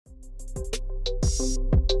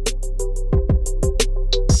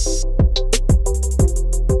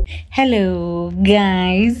Hello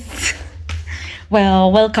guys,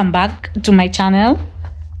 well, welcome back to my channel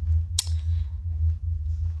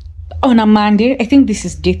on a Monday. I think this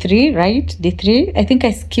is day 3, right? Day 3. I think I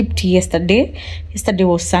skipped yesterday. Yesterday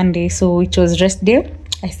was Sunday, so it was rest day.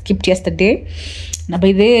 I skipped yesterday. Now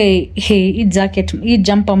by the way, hey, jacket,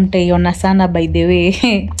 jumper mtaiona sana, by the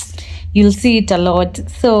way. You'll see it a lot.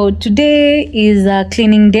 So today is a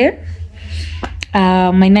cleaning day.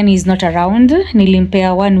 My nanny is not around.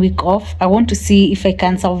 Nilimpea 1 week off. I want to see if I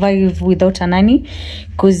can survive without a nanny,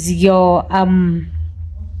 because I'm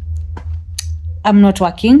not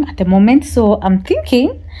working at the moment. So I'm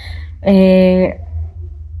thinking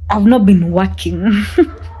I've not been working.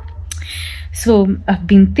 So I've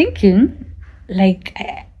been thinking like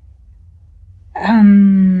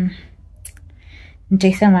I've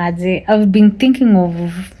been thinking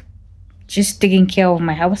of just taking care of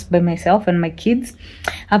my house by myself and my kids.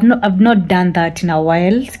 I've not done that in a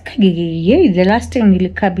while. The last time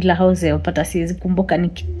nilikaa bila house yapata siwezi kumbuka ni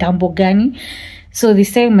kitambo gani. So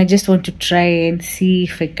this time I just want to try and see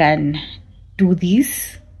if I can do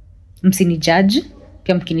this. Msini judge,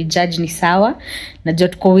 pia mkini judge ni sawa. Najua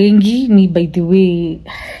tuko wengi, ni by the way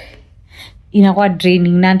inakuwa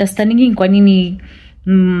draining. Na understanding kwa nini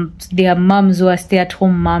there are moms who are stay at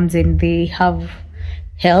home moms and they have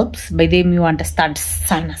helps. By them you understand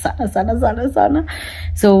sana.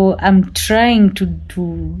 So I'm trying to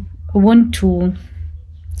I want to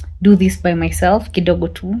do this by myself kidogo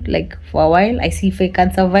tu, like for a while. I see if I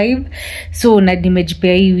can survive. So na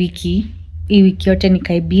nimejipea hii wiki yote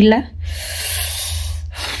nikae bila,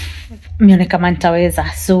 nione kama nitaweza.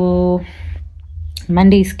 So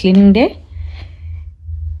Monday is cleaning day.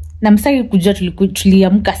 Na msaki kujua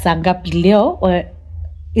tuliamka saa ngapi leo.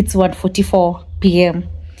 It's 1:44 p.m.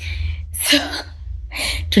 So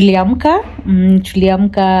tuliamka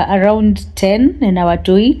around 10 na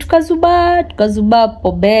watoi tukazuba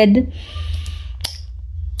po bed.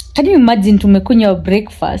 Can you imagine tumekunywa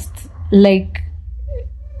breakfast like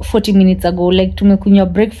 40 minutes ago? Like tumekunywa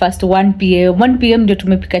breakfast 1 p.m. ndio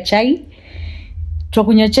tumepika chai.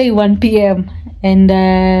 Tukakunywa chai 1 p.m. and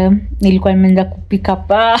nilikuwa nimeenda kupika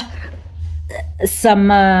pa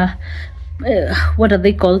some what are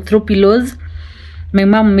they called, throw pillows. My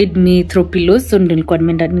mom made me throw pillows, so nilikuwa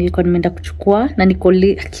nimeenda kuchukua na niko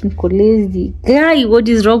lazy. Guy, what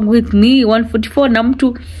is wrong with me? 1:44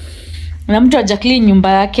 na mtu ajakli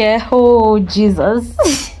nyumba yake. Oh Jesus.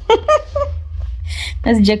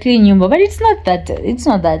 That's Jackie nyumba, but it's not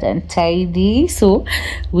that untidy. So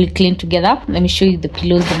we'll clean together. Let me show you the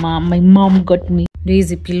pillows my mom got me.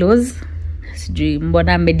 These pillows. Sijui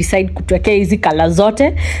mbona decide kutuwekea hizi color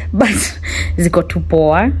zote, but ziko tu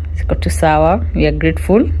poa, ziko tu sawa. We are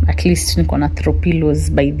grateful. At least niko na throw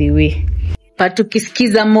pillows, by the way. But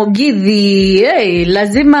tukisikiza Mogithi, hey,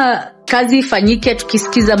 lazima kazi ifanyike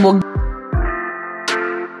tukisikiza Mogithi.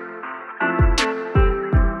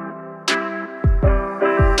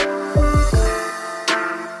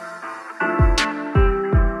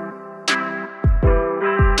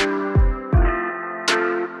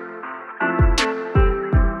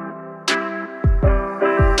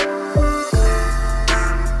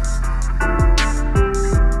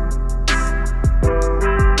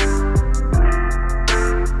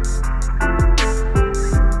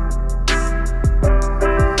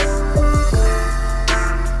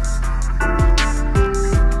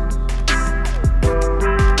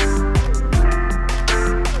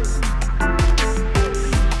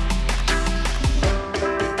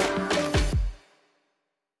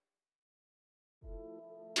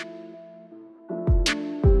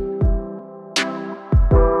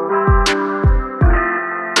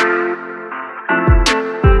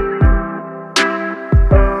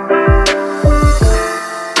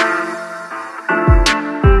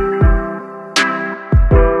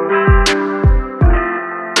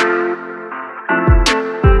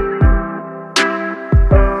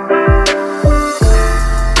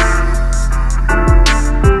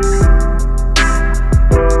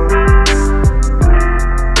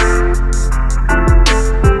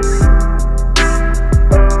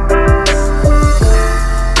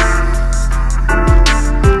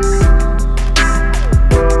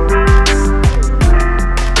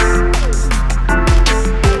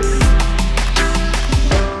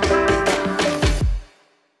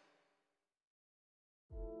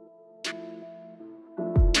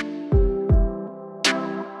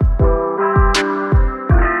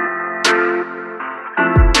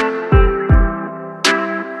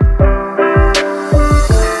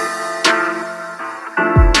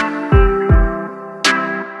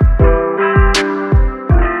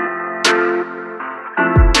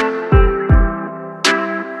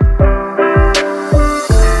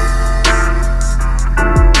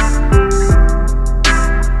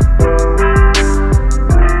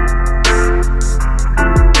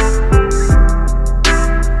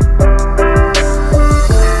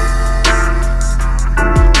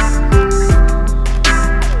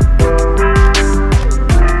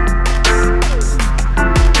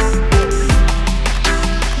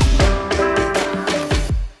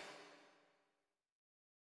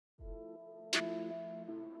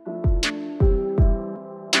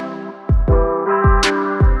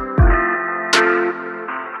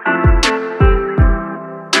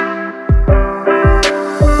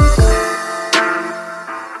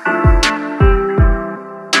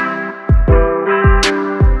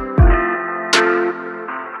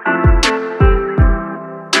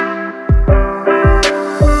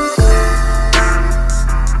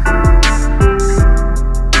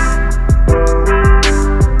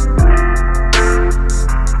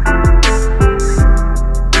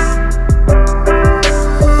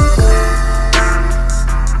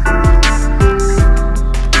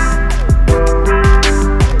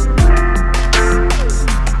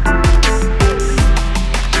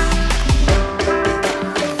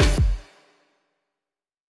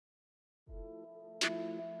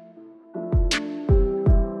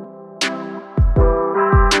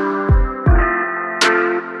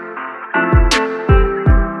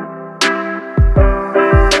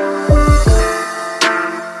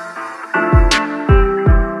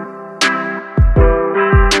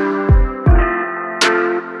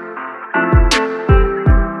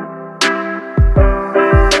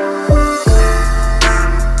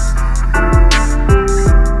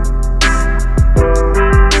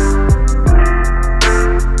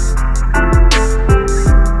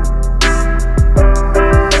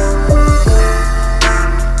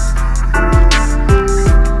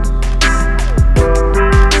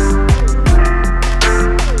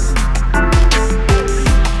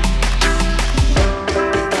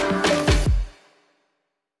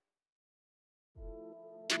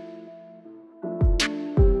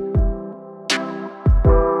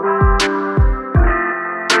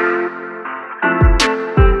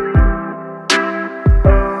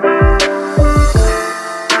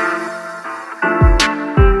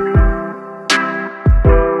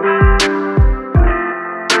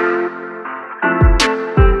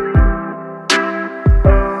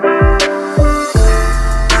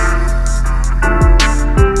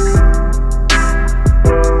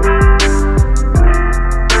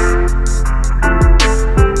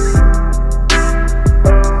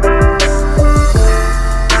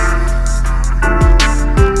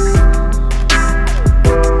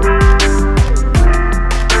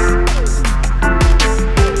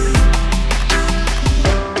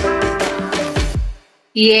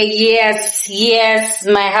 Yeah, yes,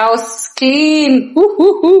 my house is clean.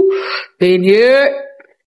 Woo. In here,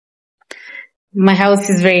 my house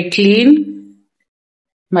is very clean.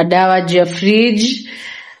 Madawa juu ya fridge.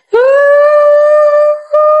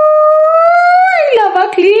 I love a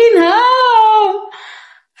clean house.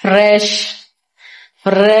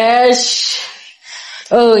 Fresh.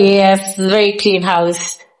 Oh yes, very clean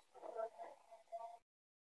house.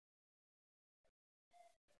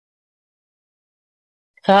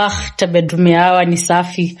 Bedroom yawa ni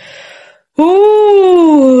safi.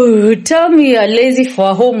 Ooh, tell me you're lazy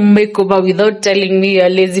for a home makeover without telling me you're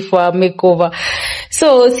lazy for a makeover.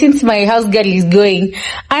 So since my house girl is going,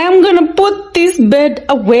 I am gonna put this bed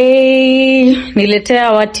away.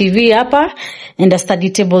 Niletea wa TV hapa and a study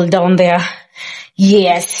table down there.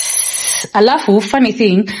 Yes. Alafu, funny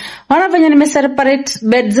thing, wana venye nimeseparate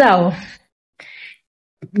bed zao.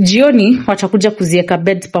 Jioni watakuja kuzieka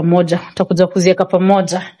beds pamoja. Watakuja kuzieka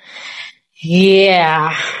pamoja.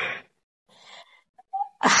 Yeah.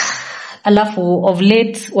 Alafu of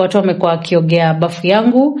late watu wamekuwa wakiogea bafu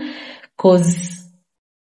yangu cause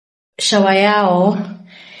shower yao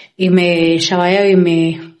imefanya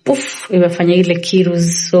ile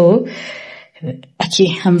kirus. So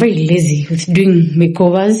I'm very lazy with doing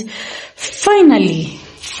makeovers. Finally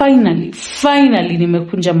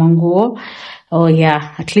nimekunja manguo. Oh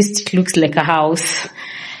yeah, at least it looks like a house.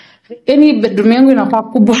 Any bedroom yangu inakuwa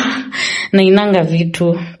kubwa na inanga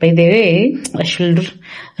vitu. By the way, I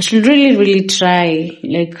should really try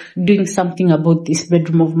like doing something about this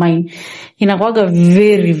bedroom of mine. Inakuwaga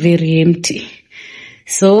very, very empty.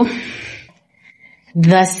 So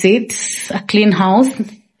that's it. A clean house.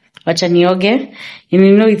 Wacha nioge. And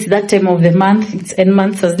you know it's that time of the month. It's end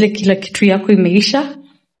month. Sasa kila kitu yako imeisha.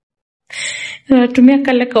 Natumia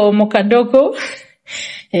kale kaomo kadogo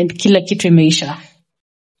and kila kitu imeisha.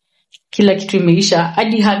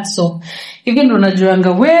 Hadi hand soap. Hivi ndo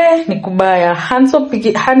unajuanga we ni kubaya. Hand soap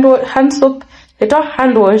ito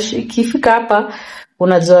hand wash ikifika hapa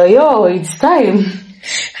unajua yo it's time.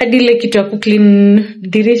 Hadi ile kitu ya kuclean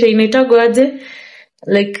dirisha inaitagwa aje?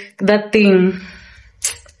 Like that thing.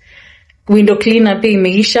 Window cleaner pia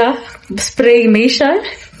imeisha. Spray imeisha.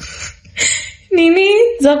 Nini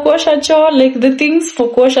za kuosha choo, like the things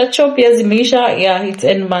for kuosha choo pia zimeisha. Yeah, it's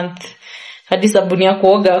end month. Hadi sabuni ya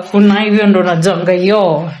kuoga kuna, hivyo ndo najonga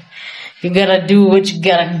yo. You gotta do what you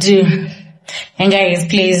gotta do. And guys,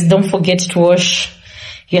 please don't forget to wash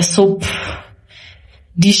your soap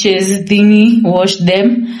dishes thingy. Wash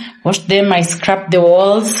them. I scrap the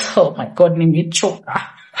walls. Oh my god, nimechoka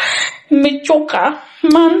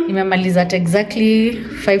man. Nimemaliza at exactly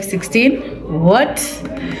 5:16. What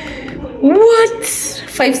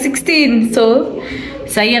 5:16? So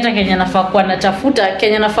sahi hata Kenya nafaa kuwa natafuta,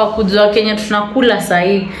 Kenya nafaa kujua Kenya tunakula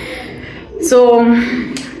sahi. So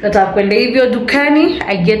nataka kwenda hivyo dukani.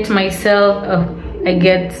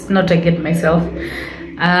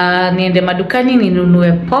 Niende madukani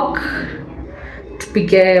ninunue pork.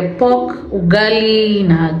 Tupike pork, ugali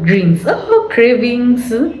na greens. Oh,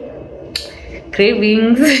 cravings.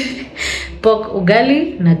 Pork,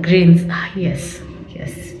 ugali na greens. Yes.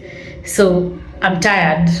 So I'm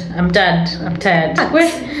tired.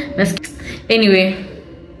 Anyway,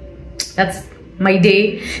 that's my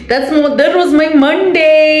day. That was my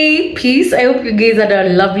Monday. Peace. I hope you guys had a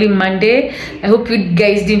lovely Monday. I hope you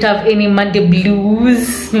guys didn't have any Monday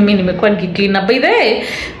blues. Mimi nimekuwa nikiclean. By the way,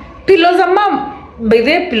 pillows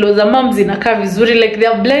za mom zinakaa vizuri, like they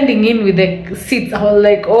are blending in with the seats. I was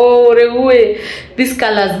like, oh rewe, these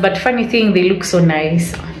colors. But funny thing, they look so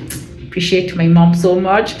nice. Appreciate my mom so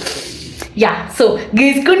much. Yeah, so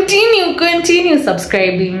guys, continue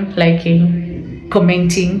subscribing, liking,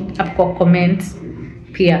 commenting, up comments.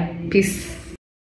 Peace.